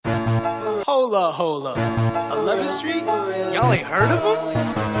Hold up. 11th Street? Y'all ain't heard of him?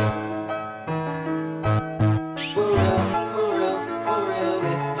 For real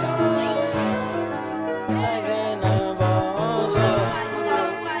this time. Like an evolve. For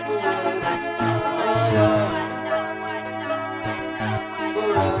real this time.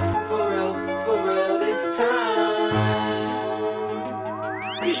 For real this time.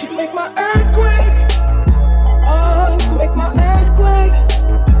 'Cause you make my earthquake. Oh, you make my earthquake.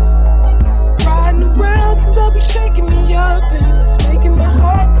 Riding around, you love you shaking me up, and it's making my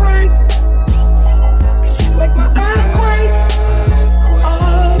heart break. 'Cause you make my earthquake.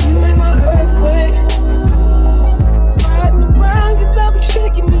 Oh, you make my earthquake. Riding around, you love you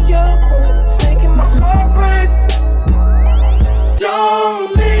shaking me up, and it's making my heart break.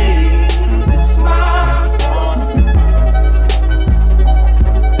 Don't leave, it's my fault.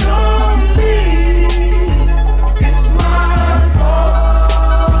 Don't leave, it's my fault.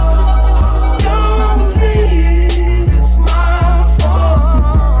 Don't leave, it's my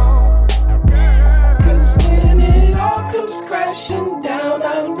fault. 'Cause when it all comes crashing down, I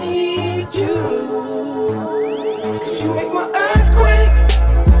need you. 'Cause you make my earthquake.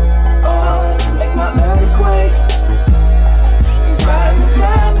 Oh, you make my earthquake. Riding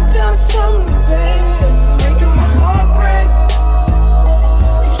around and down something, baby, it's making my heart break.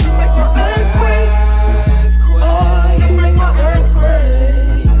 'Cause you make my earthquake. Oh, you make my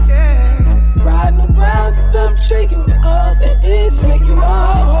earthquake. Riding around and down, shaking me up, and it's making my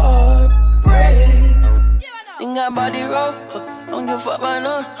heart break. Think I body roll, don't give a fuck about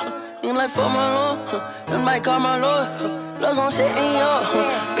none. Ain't like fuck my lord, them might call my lord. Love gon' set me up,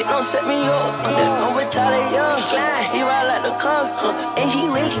 bitch don't set me up. That don't retaliate, he ride like the car, and she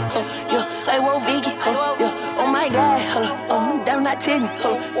wicked, yeah, like Wolf Vicky, yeah. Oh my God, damn not Timmy,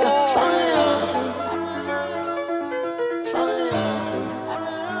 yeah. Slow it down.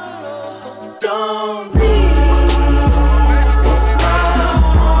 Don't leave, it's my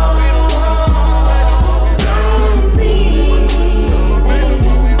fault. Don't leave,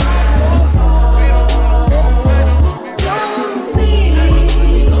 it's my fault. Don't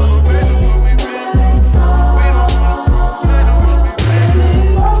leave, it's my fault. 'Cause when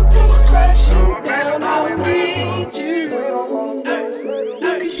it all comes crashing down, I need you.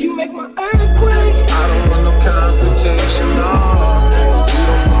 'Cause you make my earthquake. I don't want no confrontation, no. You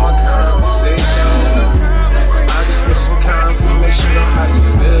don't want my conversation. I just need some confirmation on how you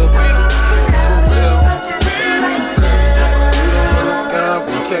feel, for real. You don't want no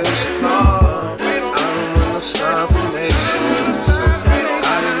complication, no. I don't want no confirmation. So I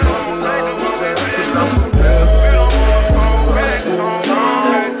didn't know you know me, baby, 'cause I'm for real.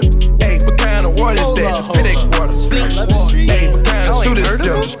 Hey, what kind of water is that? Just Pitones water. 11th Street? Hey, what kind of Y'all suit ain't is heard of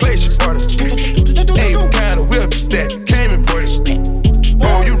that? him? Just place your order. Hey, what kind of whip is that? Came imported.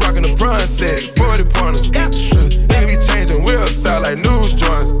 Oh, you rockin' the bronze set, 40 pointers. Nigga be changing wheels out like new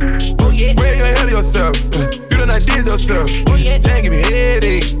joints. Where you ahead of yourself? You done not did yourself. Jane give me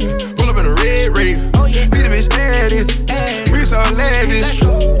headache. Pull up in a red rave. Beat a bitch ass. We so lavish.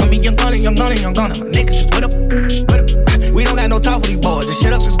 I mean, young gunner, nigga, just what up? We don't got no talk for these boys, just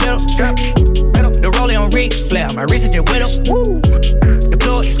shut up and bet up. The rolling on Rick Flair, my wrist is just wet up. The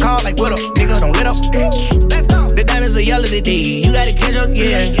plug is called like what up, nigga, don't let up. Let's go. The diamonds are yellow today, you gotta catch up,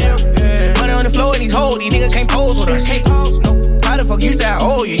 yeah. Money on the floor in these hoes, these niggas can't pose with us. No. How the fuck you say I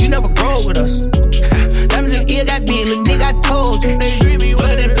owe you? You never grow with us. Diamonds in the ear got big, little nigga, I told you. They dream me,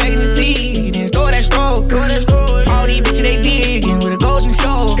 flood and pack in the seed, then throw that stroll. All these bitches they digging with a golden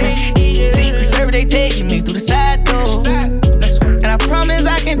show. Secret service they taking me through the side door. And I promise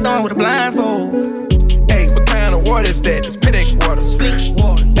I can throw it with a blindfold. Hey, what kind of water is that? Just Pitones water.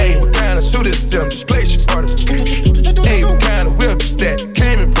 Hey, what kind of suit is them? Just place your order. Hey, what kind of whip is that?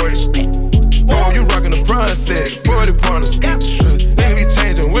 Came imported. Oh, you rockin' the bronze set, 40 pointers. Nigga be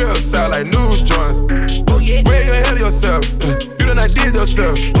changing wheels out like new joints. Where you ahead of yourself? You done not did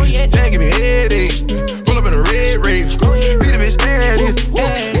yourself. Jane give me headache. Pull up in a red rave. Beat a bitch ass.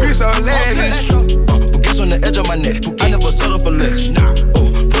 We so lavish. Focus on the edge of my neck. I never settle for less.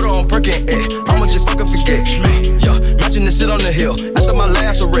 Put her on Perkin and I'ma just fucking forget. Yeah, matching the shit on the hill after my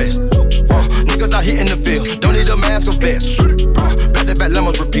last arrest. Niggas out here in the field, don't need a mask or vest. Back to back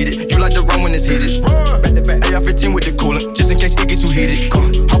lemons repeated. You like to run when it's heated. Back to back AR-15 with the cooler, just in case it get too heated.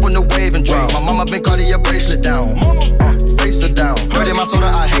 Hop on the wave and drown. My mama been Cartier bracelet down. Face her down. Heard in my soda,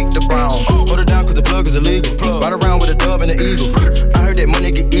 I hate the brown. Hold her down cause the plug is illegal. Ride around with a dove and an eagle. I heard that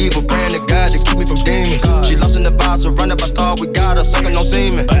money get evil. Praying to God to keep me from demons. She lost in the vibe, surrounded by stars. We got her, sucking no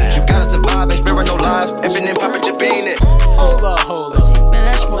semen. You gotta survive, ain't sparing no lives. Effing and poppin' your bean it. Hold up. Man,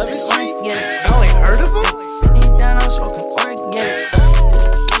 that's what they like, yeah. Y'all ain't heard of him? Down, I'm smoking work, yeah.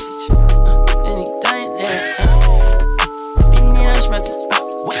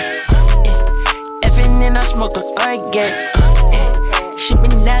 again. She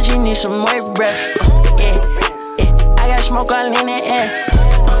been down, she need some more breath. I got smoke all in the air.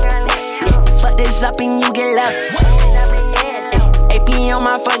 Fuck this up and you get left. AP on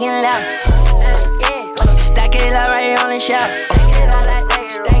my fucking left. Stack it up right on the shelf.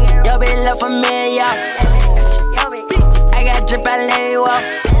 Yo, bitch, love for me, yo. I got drip, I let it walk.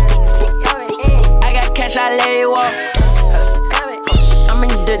 I got cash, I let it walk. I'ma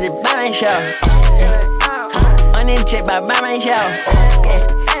do this by myself. On this jet by myself.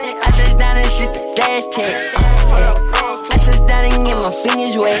 I just down and shit the gas tank. I just down and get my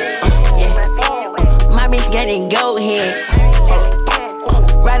fingers wet. My bitch getting gold head.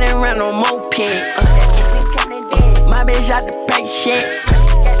 Riding around on moped. My bitch out the pack shit.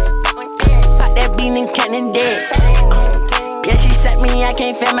 Pop that bean and cannon dead. Yeah, she set me, I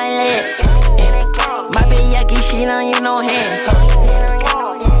can't feel my leg. My bitch yucky, she don't use no hand.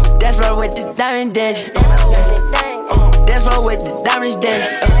 That's right with the diamond dash. That's right with the diamonds dash.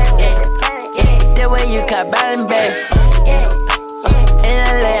 That way you cut bottom back. In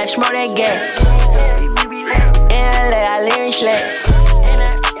LA, I smoke that gas. In LA, I live in slack.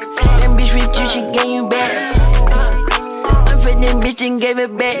 Them bitch with you, she gave you back. I'm fit them bitch and gave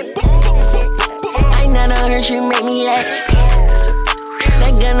it back. I ain't none of her, she make me lax.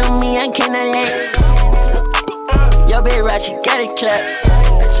 That gun on me, I cannot let. Yo, bitch, right, she got it clap.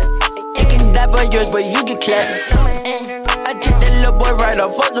 You can die by yours, but you get clapped. I took that little boy right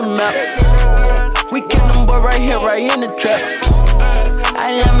off of the map. We kill them boy right here, right in the trap.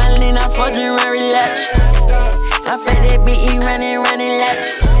 I let my lean, I fuck and relax. I fed that bitch, you running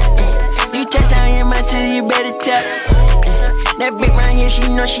laps. You touch down in my city, you better tap. That bitch round here, she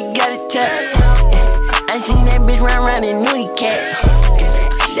know she got it tap. I seen that bitch round in Newey Cat.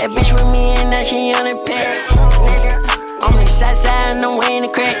 That bitch with me and now she on the pet. On the side side, no way in the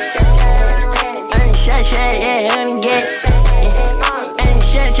crack. I'm the shot, yeah, I'm the gate. I'm the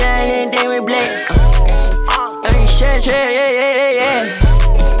shot, and they with black. I'm the shot, yeah.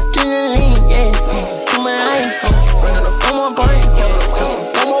 To the lean, yeah. To my line. One more point.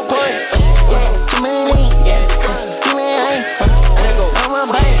 To my lean, yeah. To my line. One more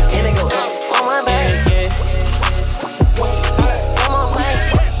bite. One more bite.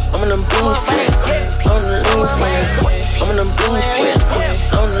 I'm in them beans free. I'm in the lean free. I'm in them beans free.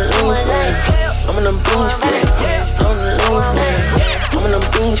 I'm in the lean free. I'm in them beans free. I'm in the lean free. I'm in them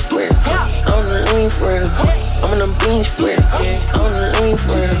beans free. I'm in the lean free. I'm in them beans free. I'm in the lean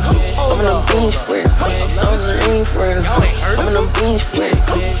free. I'm in them beans free. I'm in the lean free. I'm in them beans free.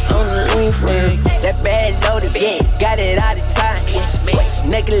 I'm in the lean free. That bad loaded, yeah, got it all the time.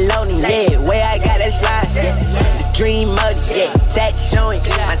 Nickelodeon, yeah, way I got that slide. The dream mode, yeah, tat showing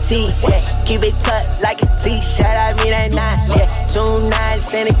my teeth, yeah. Keep it tucked like a t-shirt, I mean that night, yeah. 2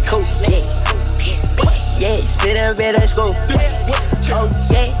 nights in the coast, yeah. Yeah, sit up at the school. Oh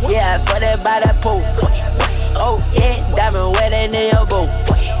yeah, I fuck that by the pool. Oh yeah, diamond wedding in your boo.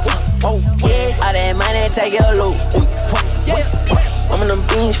 Oh yeah, all that money take your loot. I'm in them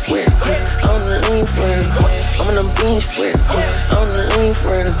beans free. I'm in the lean free. I'm in them beans free. I'm in the lean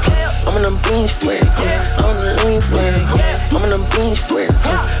free. I'm in them beans free. I'm in the lean free. I'm in them beans free.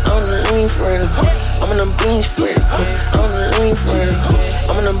 I'm in the lean free. I'm in them beans free. I'm in the lean free.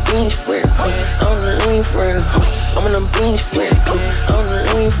 I'm in them beans free. I'm in the lean free. I'm in them beans free. I'm in the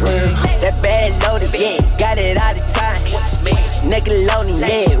lean free. That bad loaded, yeah, got it all the time. Nickelodeon,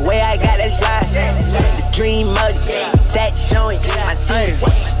 yeah, way I got that slide. The dream mode, yeah, tat showing my teeth.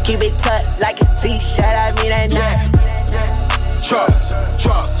 Keep it tucked like a t-shirt, I mean that night. Trust,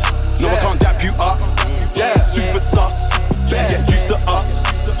 no I can't dap you up. Yeah, super sus, better get used to us.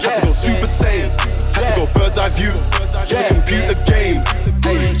 Had to go super saiyan, had to go bird's eye view. It's a computer game,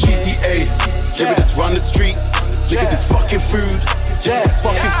 hey, GTA. Yeah, we just run the streets. Niggas is fucking food, just a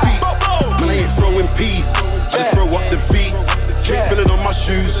fucking feast. Man, I ain't throwing peas, I just throw up the beat. Drinks spilling on my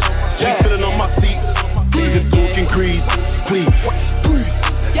shoes, drinks spilling on my seats. Niggas is talking grease, please.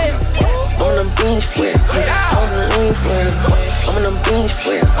 I'm in them beans free. I'm in the lean free. I'm in them beans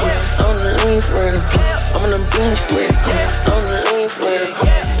free. I'm in the lean free. I'm in them beans free. I'm in the lean free.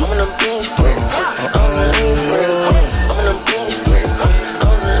 I'm in them beans free. I'm in the lean free. I'm in them beans free.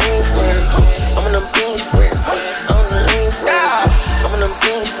 I'm in the lean free. I'm in them beans free. I'm in the lean free. I'm in them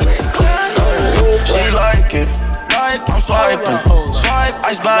beans free. She like it, like I'm swiping. Swipe,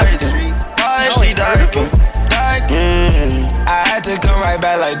 I slide it. She like it. I had to come right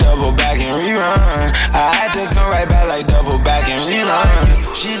back like double back and rerun. I had to come right back like double back and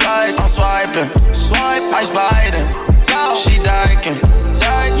rerun. She like I'm swiping, swipe, I sliding. She diking,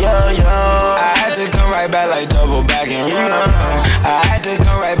 yo. I had to come right back like double back and rerun. I had to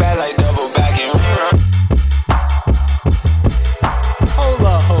come right back like double back and rerun.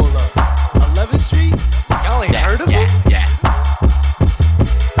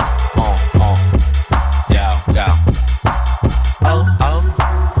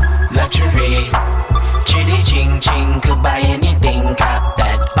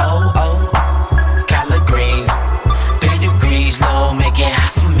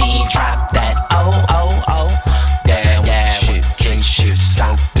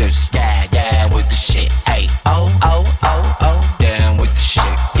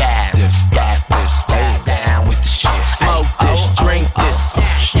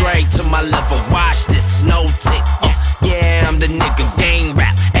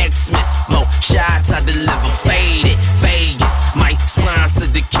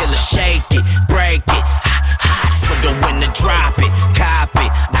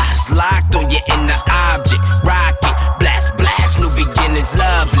 in the object. Rocket, blast, blast, new beginnings,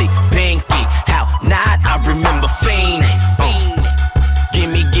 lovely. Pinky, how not? I remember fiending.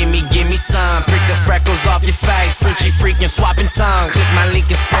 Gimme some. Prick the freckles off your face. Frenchy freaking swapping tongues. Click my link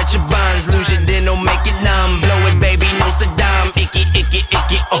and stretch your buns. Lose your dental, make it numb. Blow it, baby, no Saddam. Icky, icky,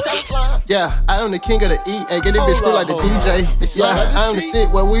 icky, okay. Yeah, I am the king of the E. Hey, get this bitch cool like the DJ. Yeah, I am the sit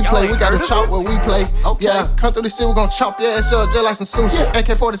where we play. We got the chomp where we play. Yeah, come through the shit, we gon' chomp your ass up just like some sushi.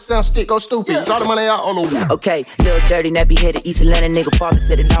 AK-47 stick, go stupid. Draw the money out on the wall. Okay, little dirty, nappy headed East Atlanta nigga. Father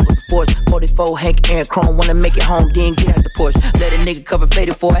said it all was a force. 44, Hank, Aaron, Chrome. Wanna make it home, then get out the porch. Let a nigga cover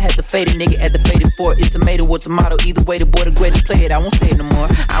faded for. I had to fade a nigga at the faded for. It's tomato or tomato. Either way, the boy the greatest play it. I won't say it no more.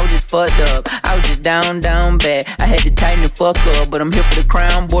 I was just fucked up. I was just down bad. I had to tighten the fuck up, but I'm here for the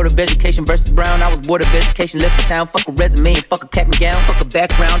crown. Board of Education versus Brown. I was board of education, left for town. Fuck a resume and fuck a cap and gown. Fuck a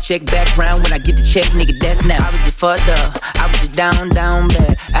background check, background. When I get the check, nigga, that's now. I was just fucked up. I was just down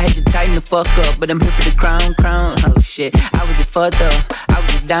bad. I had to tighten the fuck up, but I'm here for the crown. Oh shit. I was just fucked up. I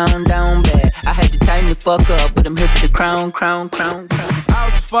was just down bad. I had to tighten the fuck up, but I'm here for the crown. I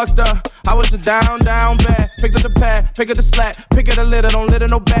was just fucked up. I was just down bad. Picked up the pad, pick up the slack, pick up the litter, don't litter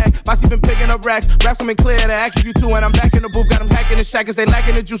no bag. Bossy been picking up racks, raps them in clear to active you too. And I'm back in the booth, got them hacking the shackers, they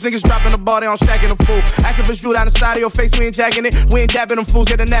lacking the juice. Niggas dropping the ball, they on shacking the fool. Activists drew down the side of your face, we ain't jacking it. We ain't dabbing them fools,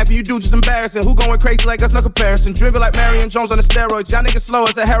 get a nap, you do just embarrassing. Who going crazy like us, no comparison. Dribble like Marion Jones on the steroids. Y'all niggas slow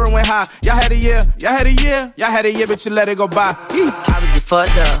as a heroin high. Y'all had a year, but you let it go by. I was just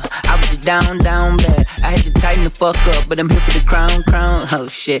fucked up. I was just down bad. I had to tighten the fuck up, but I'm here for the crown. Oh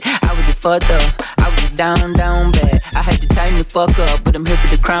shit. I was just fucked up. I was just down bad. I had to tighten the fuck up, but I'm here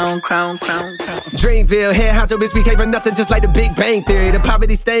for the crown. Dreamville, head honcho, bitch, we came for nothing just like the Big Bang Theory. The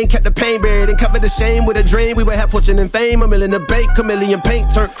poverty stain kept the pain buried and covered the shame with a dream. We would have fortune and fame, a million in the bank, chameleon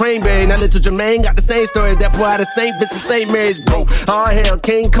paint turned cranberry. Now little Jermaine got the same stories, that boy out of St. Vincent, St. Mary's. Go, all hell,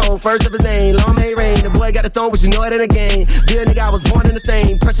 King Cole, first of his name, long may rain. The boy got the throne, but you know it ain't a game. Real nigga, I was born in the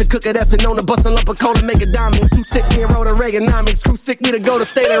same. Pressure cooker that's been known to bust a lump of coal and make a diamond. 2-6, me and roll the Reaganomics. Crew sick, need to go to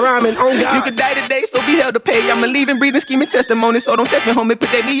state of rhyming. On God. You could die today, so be held to pay. I'm a leaving, breathing, scheming testimony. So don't test me, homie.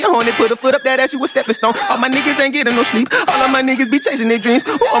 Put that knee on it, put a foot up that ass, you a stepping stone. All my niggas ain't getting no sleep. All of my niggas be chasing their dreams.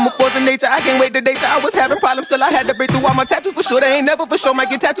 I'm a force of nature, I can't wait the day I was having problems till I had to break through all my tattoos for sure. They ain't never for sure. Might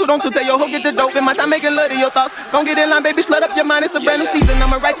get tattooed on to tell your hoe get the dope. In my time making love to your thoughts. Don't get in line, baby, slut up your mind. It's a brand new season.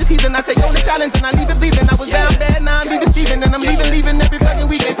 I'm a righteous heathen. I take on the challenge and I leave it bleeding. I was down bad, now I'm leaving Steven. And I'm leaving every fucking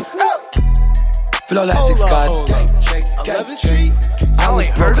weekend. Flow like 6 God. 11th Street. I only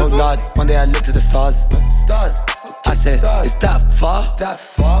heard of Lord. One day I looked to the stars. I said, is that far?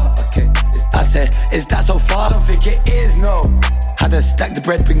 Okay. I said, is that so far? I don't think it is, no. Had to stack the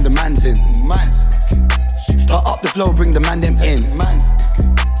bread, bring the mans in. Start up the flow, bring the man them in.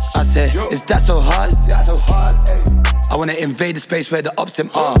 I said, is that so hard? I wanna invade the space where the ops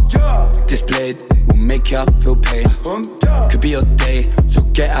them are. This blade will make ya feel pain. Could be your day, so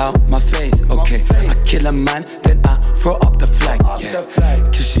get out my face. Okay, I kill a man, then I throw up the flag. Yeah,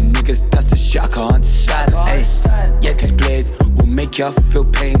 cause you niggas, that's the shit I can't stand. Yeah, this blade will make ya feel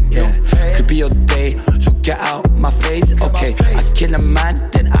pain. Yeah, could be your day, so get out my face. Okay, I kill a man,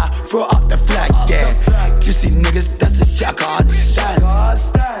 then I throw up the flag. Yeah, you see niggas, that's the shit I can't stand.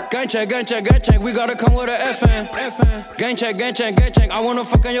 Gang check, we gotta come with a FN. Gang check, I wanna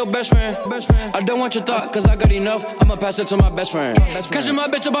fuck on your best friend. I don't want your thought, cause I got enough, I'ma pass it to my best friend. Catching my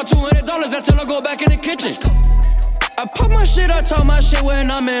bitch about $200, that's till I go back in the kitchen. I pop my shit, I talk my shit when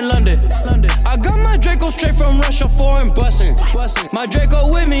I'm in London. I got my Draco straight from Russia, foreign bussin'. My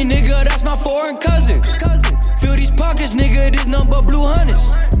Draco with me, nigga, that's my foreign cousin. Fill these pockets, nigga, this number blue hundreds.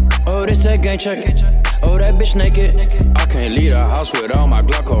 Oh, this that gang check. Oh, that bitch naked. I can't leave the house without my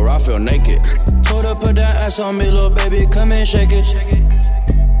Glock or I feel naked. Told her put that ass on me, little baby, come and shake it.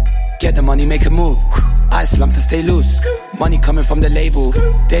 Get the money, make a move. I slump to stay loose. Money coming from the label.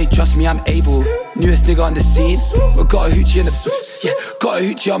 They trust me, I'm able. Newest nigga on the scene. We got a hoochie in the got a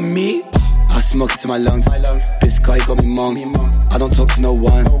hoochie on me. I smoke it to my lungs. This guy got me mung. I don't talk to no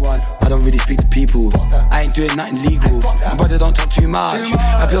one. I don't really speak to people. I ain't doing nothing legal. My brother don't talk too much.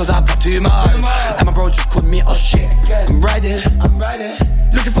 My pills I pop too much. And my bro just called me, oh shit. I'm riding.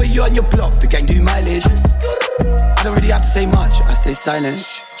 Looking for you on your block. The gang do mileage. I don't really have to say much. I stay silent.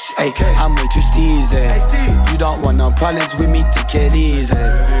 Hey, I'm way too steezy. You don't want no problems with me, take it easy.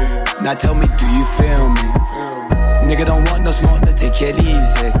 Now tell me, do you feel me? Nigga don't want no smoke, then take it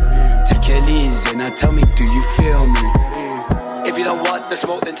easy. Take it easy. Now tell me, do you feel me? If you don't want the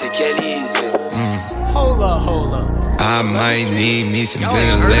smoke, then take it easy. Hold up. I might need me some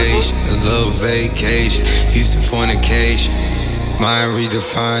ventilation, a little vacation, used to fornication. Mind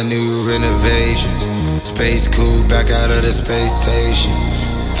redefine new renovations. Space cool, back out of the space station.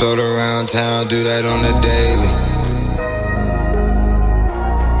 Float around town, do that on the daily.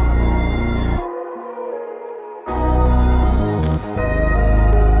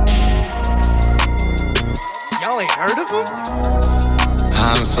 Y'all ain't heard of him?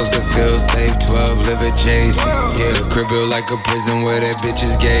 I'm supposed to feel safe, 12, live adjacent. Yeah, crib built like a prison where that bitch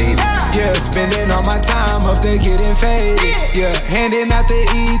is gated. Yeah, spending all my time up there getting faded. Yeah, handing out the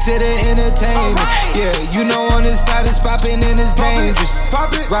E to the entertainment. Yeah, you know on this side it's popping and it's dangerous.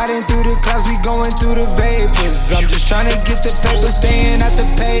 Riding through the clouds, we going through the vapors. I'm just trying to get the paper, staying at the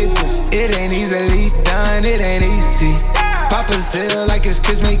papers. It ain't easily done, it ain't easy. Papa's hill like it's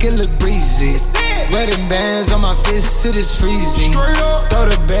Chris, make it look breezy. Wedding bands on my fist, it is freezing. Throw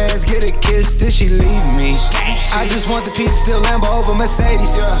the bags, get a kiss, then she leave me. I just want the piece, still Lambo over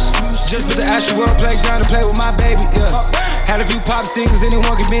Mercedes. Just put the Asher World playground to play with my baby. Had a few pop singles,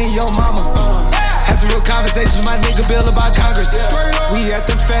 anyone could be your mama. Had some real conversations with my nigga Bill about Congress. We at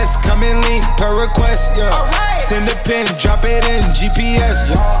the fest, come and link per request. Send a pin, drop it in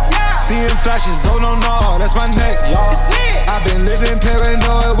GPS. Seeing flashes, oh no, that's my neck. I've been living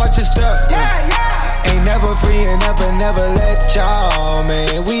paranoid, watch your step. Ain't never freeing up and never let y'all,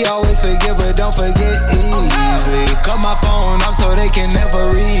 man. We always forget, but don't forget easily. Cut my phone off so they can never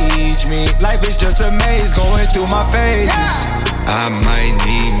reach me. Life is just a maze going through my phases. I might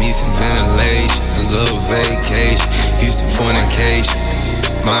need me some ventilation, a little vacation, used to fornication.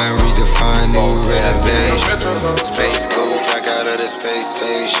 Mind redefined, new renovation. Space cool, back out of the space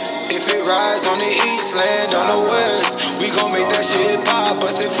station. If it rise on the east, land on the west, we gon' make that shit pop,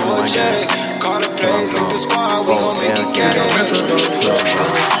 bust it for a check. Call the plays, lead the squad, we gon' make it cash.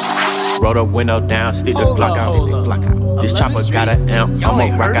 Roll the window down, stick the Glock out. This chopper got an amp,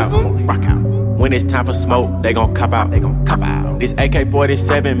 I'ma rock out. When it's time for smoke, they gon' cop out. This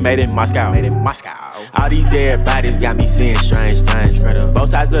AK-47 made in Moscow. All these dead bodies got me seeing strange things. Both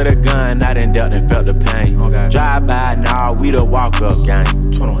sides of the gun, I done dealt and felt the pain. Drive by, nah, we the walk up gang.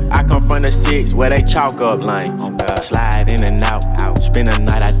 I come from the 6 where they chalk up lanes. Slide in and out. Spend the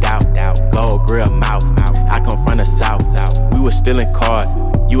night, I doubt. Gold grill mouth. I come from the south. We was stealing cars.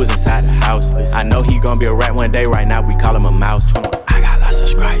 You was inside the house. I know he gon' be a rat one day. Right now we call him a mouse. I got lots of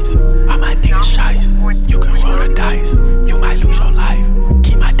stripes. All my niggas shice. You can roll the dice. You might lose your life.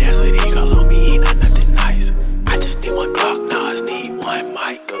 Keep my desert eagle on me. He not nothing nice. I just need one Glock. Nah, I need one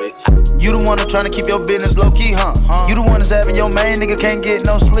mic. You the one that's trying to keep your business low key, huh? You the one that's having your main nigga can't get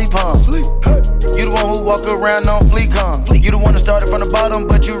no sleep, huh? You the one who walk around on fleek, huh? You the one that started from the bottom,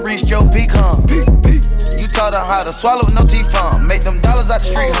 but you reached your peak, huh? You taught her how to swallow with no teeth, huh? Make them dollars out the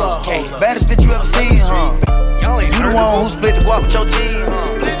street, huh? Baddest bitch you ever seen, huh? You the one who split the guap with your team,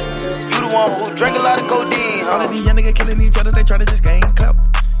 huh? You the one who drank a lot of codeine, huh? All of these young niggas killing each other, they tryna just gain clout.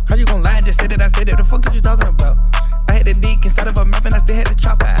 How you gon' lie and just say that I said it? The fuck is you talking about? I had the dick inside of a mouth and I still had to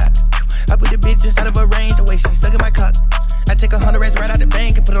chop her out. I put the bitch inside of a range, the way she sucking my cock. I take 100 racks right out the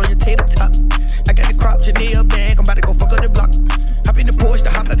bank and put it on your tater top. I got the crop Chanel bag, I'm about to go fuck up the block. Hop in the Porsche,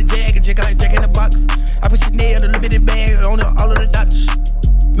 the hop out the Jag, and check like Jack in the box. I put Chanel, the limited bag, on all of the dots.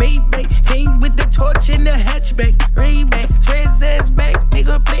 Maybach, came with the torch in the hatchback. Ray-Ban, Troyce ass back,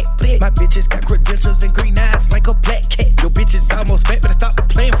 nigga, play. My bitches got credentials and green eyes like a black cat. Your bitches almost fat, better stop the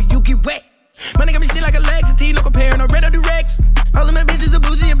plan for you get wet. My nigga got me shit like a Lexus, no comparing, no red or direct. All of my bitches are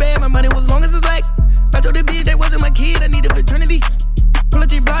bougie and bad, my money was long as it's like. I told the bitch that wasn't my kid, I needed fraternity. Pull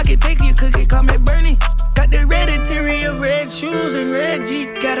up your block and take your cookie, call me Bernie. Got the red interior, red shoes and red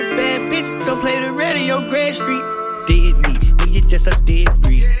Jeep. Got a bad bitch, don't play the red in your Grand Street. Dead meat, nigga, you just a dead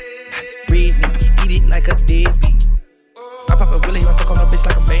breed. Breed me, eat it like a deadbeat. I pop a willy, I fuck on a bitch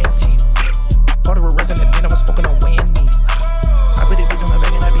like a banshee. Part of a resin and then I was smoking on Wayne me. I put it bitch on my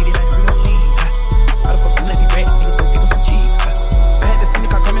back and I beat it like her on me. How the fuck you let me back, niggas go give me some cheese. I had to see the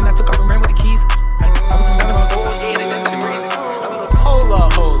car coming, I took off and ran with the keys. I was another one, so yeah, that's too crazy. Hold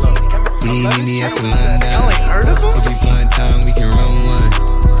up. Meet me at the line down. If we find time, we can run one.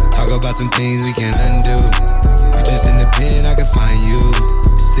 Talk about some things we can undo. You just in the pen, I can find you.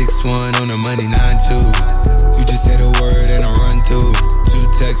 6'1" on the money, 9'2". You just say the word and I run through.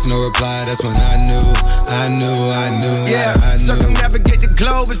 2 texts, no reply, that's when I knew. Yeah, circumnavigate the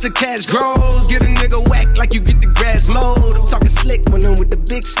globe as the cash grows. Get a nigga whack like you get the grass mowed. I'm talking slick when I'm with the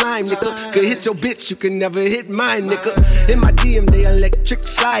big slime, nigga. Could hit your bitch, you can never hit mine, nigga. In my DM, they electric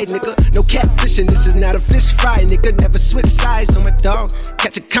slide, nigga. No catfishing, this is not a fish fry, nigga. Never switch sides on my dog.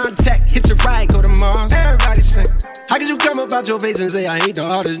 Catch a contact, hit your ride, go to Mars. Everybody sing. How could you come up out your face and say I ain't the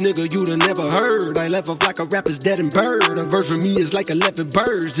hardest nigga you'd have never heard? I left off like a rapper's dead and bird. A verse for me is like 11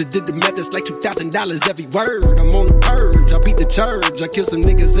 birds. Just did the math, it's like $2,000 every word. I'm on the purge, I beat the church. I killed some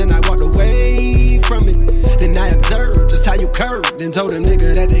niggas and I walked away from it. Then I observed just how you curved and told a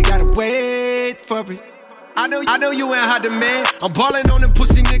nigga that they gotta wait for it. I know you ain't hot demand. I'm ballin' on them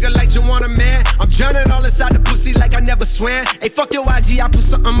pussy nigga like you want a man. I'm drowning all inside the pussy like I never swam. Hey, fuck your IG, I put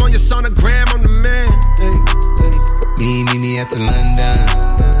something on your sonogram. I'm the man. Hey, hey. Meet me at the London.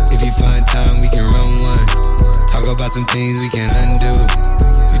 If you find time, we can run one. Talk about some things we can undo.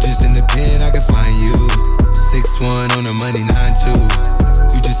 You just in the pen, I can find you. 6'1" on the money,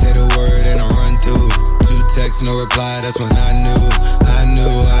 9'2". You just say the word and I run through. 2 texts, no reply, that's when I knew,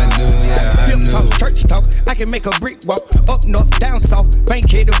 yeah, I knew. Talk, church talk, I can make a brick walk. Up north, down south, bank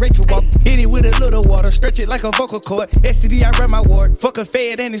head to Rachel walk. Hit it with a little water, stretch it like a vocal cord. STD, I run my ward, fuck a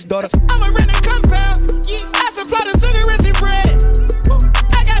fed and his daughter. I'm a rented compound, I supply the cigarettes and bread.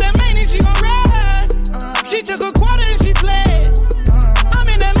 I got a main and she gon' ride. She took a quarter and she fled. I'm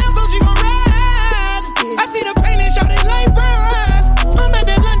in the lamp so she gon' ride. I see the pain and shout it like bros. I'm at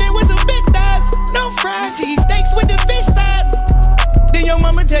the London with some big thighs. No fries, she eat steaks with the fish size. Then your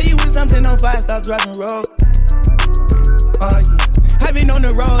mama tell you when something on fire, stop driving road. Yeah. I been on the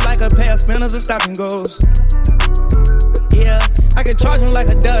road like a pair of spinners and stop and goes. Yeah, I can charge him like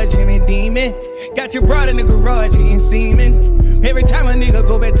a Dodge and a demon. Got your broad in the garage eating semen. Every time a nigga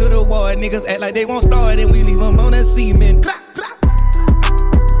go back to the ward, niggas act like they won't start and we leave them on a semen.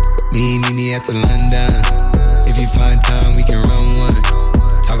 Meet me at the London. If you find time, we can run one.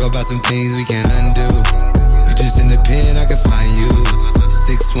 Talk about some things we can undo. You just in the pen, I can find you.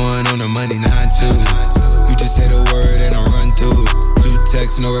 6'1" on the money, 9'2". You just say the word and I run through. 2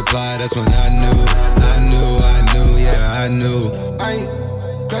 texts, no reply, that's when I knew, yeah, I knew. I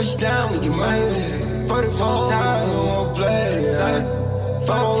crush down with your money. 44 times, we won't play.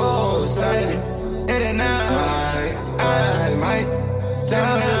 4 say, 8 and 9. I might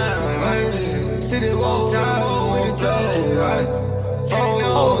down. City won't time with the day.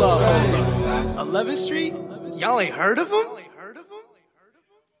 Hold up. 11th Street? Y'all ain't heard of him?